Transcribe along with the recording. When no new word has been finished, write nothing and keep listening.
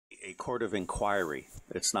a court of inquiry.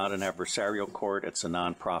 It's not an adversarial court. It's a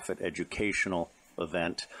nonprofit educational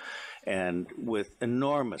event. And with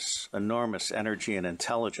enormous energy and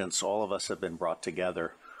intelligence, all of us have been brought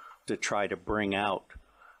together to try to bring out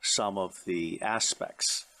some of the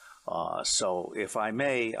aspects. So if I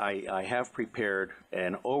may, I have prepared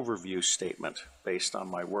an overview statement based on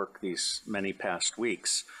my work these many past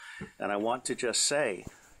weeks. And I want to just say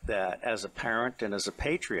that as a parent and as a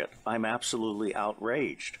patriot, I'm absolutely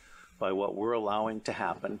outraged by what we're allowing to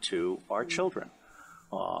happen to our children.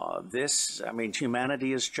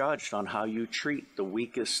 Humanity is judged on how you treat the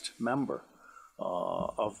weakest member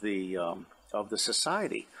of the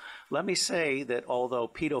society. Let me say that although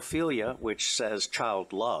pedophilia, which says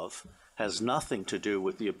child love, has nothing to do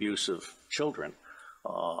with the abuse of children,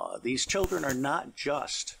 these children are not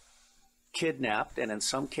just kidnapped and in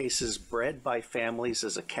some cases bred by families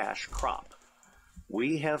as a cash crop.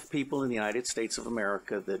 We have people in the United States of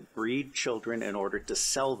America that breed children in order to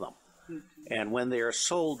sell them. And when they are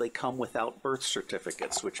sold, they come without birth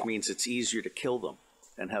certificates, which means it's easier to kill them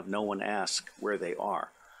and have no one ask where they are.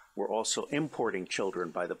 We're also importing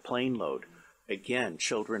children by the plane load. Again,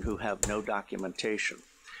 children who have no documentation.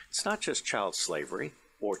 It's not just child slavery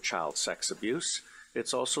or child sex abuse.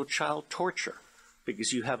 It's also child torture,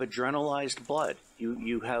 because you have adrenalized blood.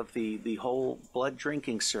 You have the whole blood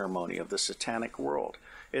drinking ceremony of the satanic world.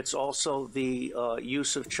 It's also the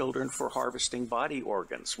use of children for harvesting body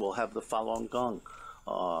organs. We'll have the Falun Gong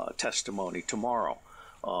testimony tomorrow.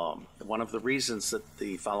 One of the reasons that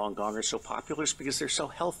the Falun Gong are so popular is because they're so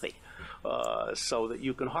healthy, so that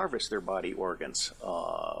you can harvest their body organs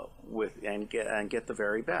and get the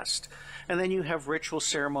very best. And then you have ritual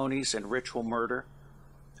ceremonies and ritual murder,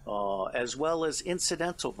 as well as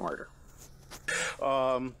incidental murder.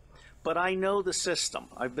 But I know the system.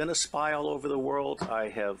 I've been a spy all over the world. I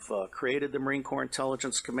have created the Marine Corps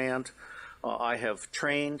Intelligence Command. I have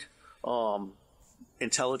trained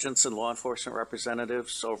intelligence and law enforcement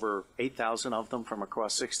representatives, over 8,000 of them from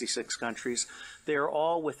across 66 countries. They are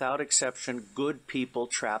all, without exception, good people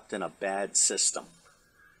trapped in a bad system.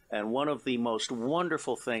 And one of the most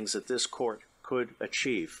wonderful things that this court could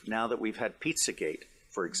achieve, now that we've had Pizzagate,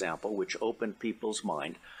 for example, which opened people's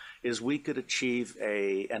mind, is we could achieve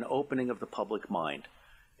an opening of the public mind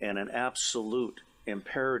and an absolute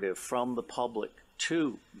imperative from the public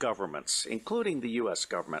to governments, including the U.S.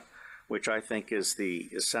 government, which I think is the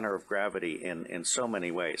center of gravity in so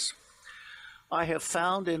many ways. I have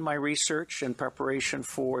found in my research and preparation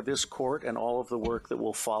for this court and all of the work that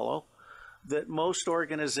will follow that most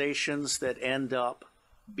organizations that end up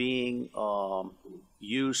being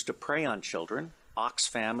used to prey on children,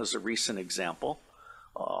 Oxfam is a recent example,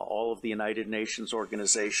 all of the United Nations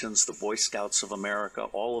organizations, the Boy Scouts of America,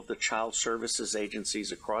 all of the child services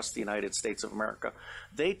agencies across the United States of America,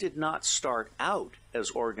 they did not start out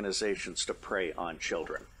as organizations to prey on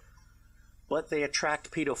children, but they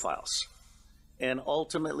attract pedophiles. And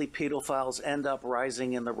ultimately, pedophiles end up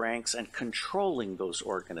rising in the ranks and controlling those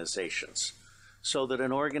organizations, so that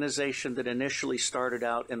an organization that initially started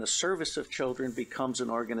out in the service of children becomes an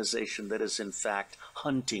organization that is in fact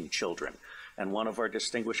hunting children. And one of our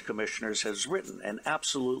distinguished commissioners has written an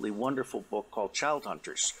absolutely wonderful book called Child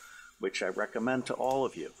Hunters, which I recommend to all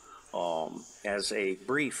of you as a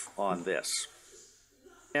brief on this.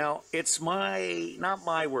 Now, it's not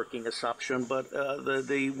my working assumption, but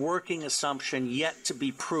the working assumption yet to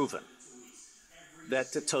be proven,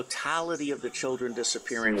 that the totality of the children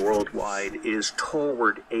disappearing worldwide is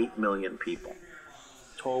toward 8 million people,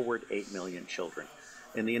 toward 8 million children.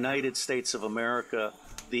 In the United States of America,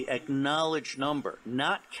 the acknowledged number,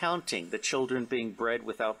 not counting the children being bred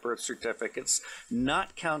without birth certificates,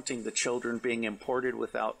 not counting the children being imported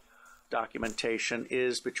without documentation,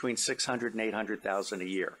 is between 600 and 800,000 a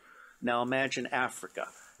year. Now imagine Africa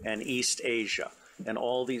and East Asia and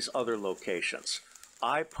all these other locations.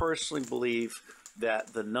 I personally believe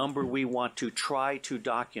that the number we want to try to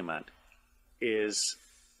document is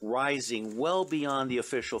rising well beyond the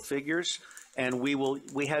official figures, and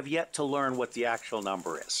we have yet to learn what the actual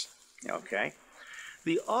number is, okay?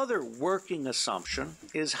 The other working assumption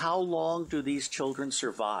is, how long do these children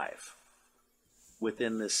survive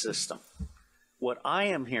within this system? What I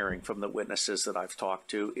am hearing from the witnesses that I've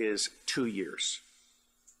talked to is 2 years.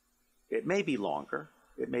 It may be longer.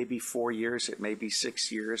 It may be 4 years. It may be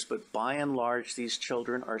 6 years. But by and large, these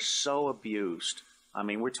children are so abused. I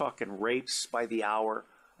mean, we're talking rapes by the hour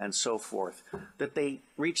and so forth, that they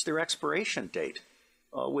reach their expiration date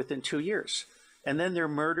within 2 years. And then they're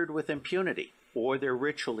murdered with impunity, or they're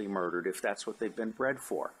ritually murdered if that's what they've been bred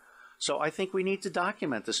for. So I think we need to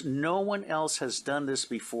document this. No one else has done this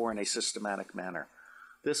before in a systematic manner.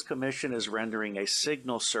 This commission is rendering a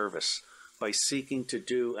signal service by seeking to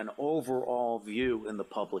do an overall view in the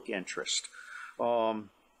public interest.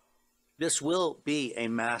 This will be a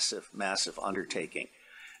massive, massive undertaking.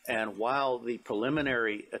 And while the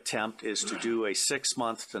preliminary attempt is to do a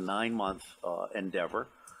 6-month to 9-month endeavor,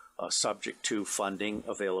 subject to funding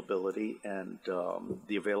availability and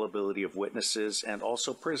the availability of witnesses and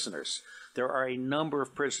also prisoners, there are a number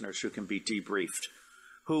of prisoners who can be debriefed,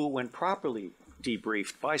 who, when properly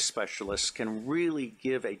debriefed by specialists, can really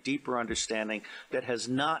give a deeper understanding that has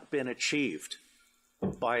not been achieved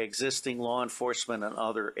by existing law enforcement and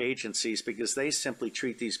other agencies, because they simply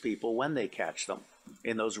treat these people when they catch them,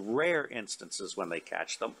 in those rare instances when they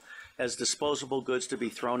catch them, as disposable goods to be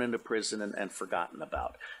thrown into prison and forgotten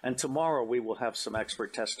about. And tomorrow we will have some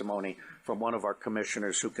expert testimony from one of our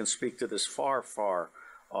commissioners who can speak to this far, far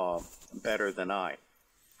better than I.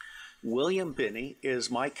 William Binney is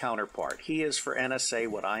my counterpart. He is for NSA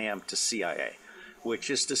what I am to CIA, which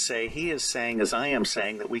is to say, he is saying, as I am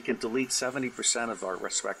saying, that we can delete 70% of our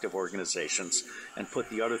respective organizations and put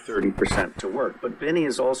the other 30% to work. But Binney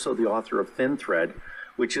is also the author of Thin Thread,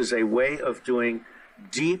 which is a way of doing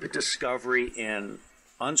deep discovery in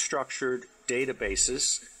unstructured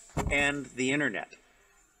databases and the internet.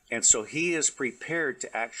 And so he is prepared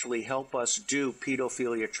to actually help us do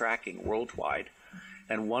pedophilia tracking worldwide.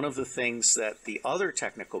 And one of the things that the other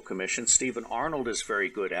technical commission, Stephen Arnold, is very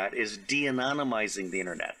good at is de-anonymizing the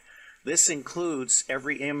internet. This includes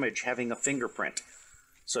every image having a fingerprint.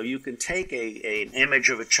 So you can take an image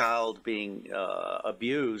of a child being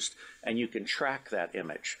abused, and you can track that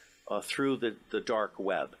image through the dark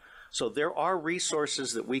web. So there are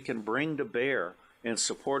resources that we can bring to bear in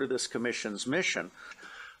support of this commission's mission.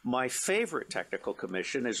 My favorite technical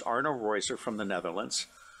commission is Arno Reuser from the Netherlands,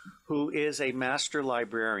 who is a master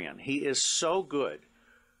librarian. He is so good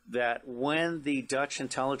that when the Dutch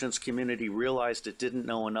intelligence community realized it didn't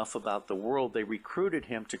know enough about the world, they recruited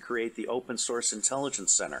him to create the Open Source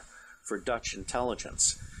Intelligence Center for Dutch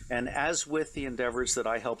intelligence. And as with the endeavors that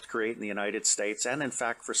I helped create in the United States, and in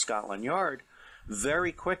fact for Scotland Yard,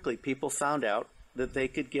 very quickly people found out that they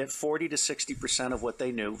could get 40 to 60% of what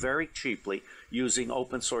they knew very cheaply using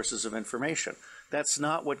open sources of information. That's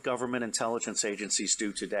not what government intelligence agencies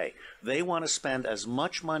do today. They want to spend as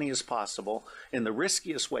much money as possible in the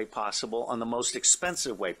riskiest way possible on the most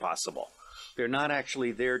expensive way possible. They're not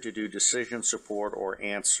actually there to do decision support or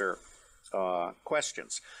answer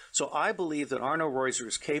questions. So I believe that Arno Reuser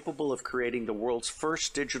is capable of creating the world's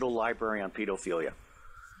first digital library on pedophilia.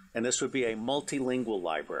 And this would be a multilingual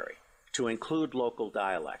library to include local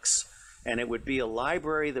dialects. And it would be a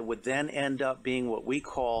library that would then end up being what we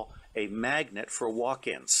call a magnet for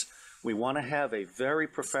walk-ins. We want to have a very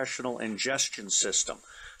professional ingestion system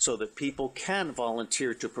so that people can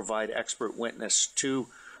volunteer to provide expert witness to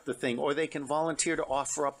the thing, or they can volunteer to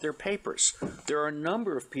offer up their papers. There are a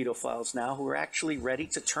number of pedophiles now who are actually ready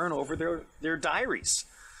to turn over their diaries.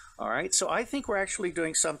 All right, so I think we're actually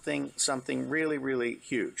doing something really, really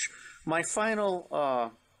huge. My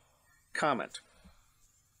final comment.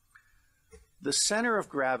 The center of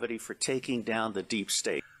gravity for taking down the deep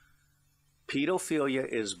state. Pedophilia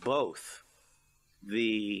is both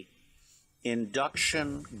the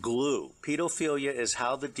induction glue. Pedophilia is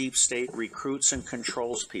how the deep state recruits and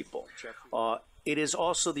controls people. It is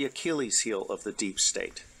also the Achilles heel of the deep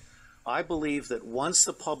state. I believe that once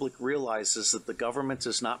the public realizes that the government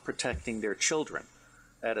is not protecting their children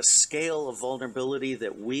at a scale of vulnerability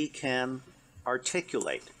that we can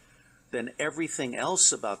articulate, then everything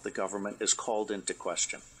else about the government is called into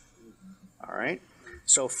question. All right?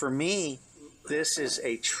 So for me, this is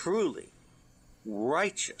a truly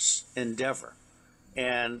righteous endeavor.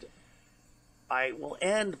 And I will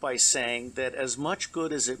end by saying that as much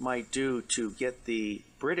good as it might do to get the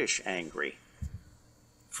British angry,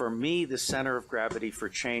 for me, the center of gravity for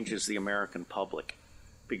change is the American public.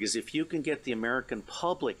 Because if you can get the American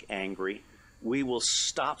public angry, we will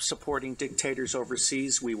stop supporting dictators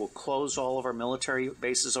overseas. We will close all of our military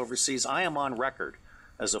bases overseas. I am on record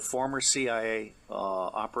as a former CIA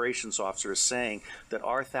operations officer saying that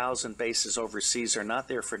our 1,000 bases overseas are not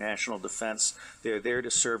there for national defense. They're there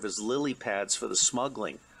to serve as lily pads for the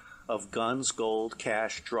smuggling of guns, gold,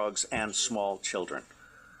 cash, drugs, and small children.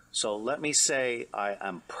 So let me say I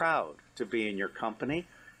am proud to be in your company,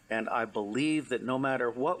 and I believe that no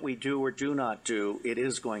matter what we do or do not do, it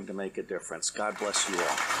is going to make a difference. God bless you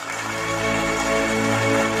all.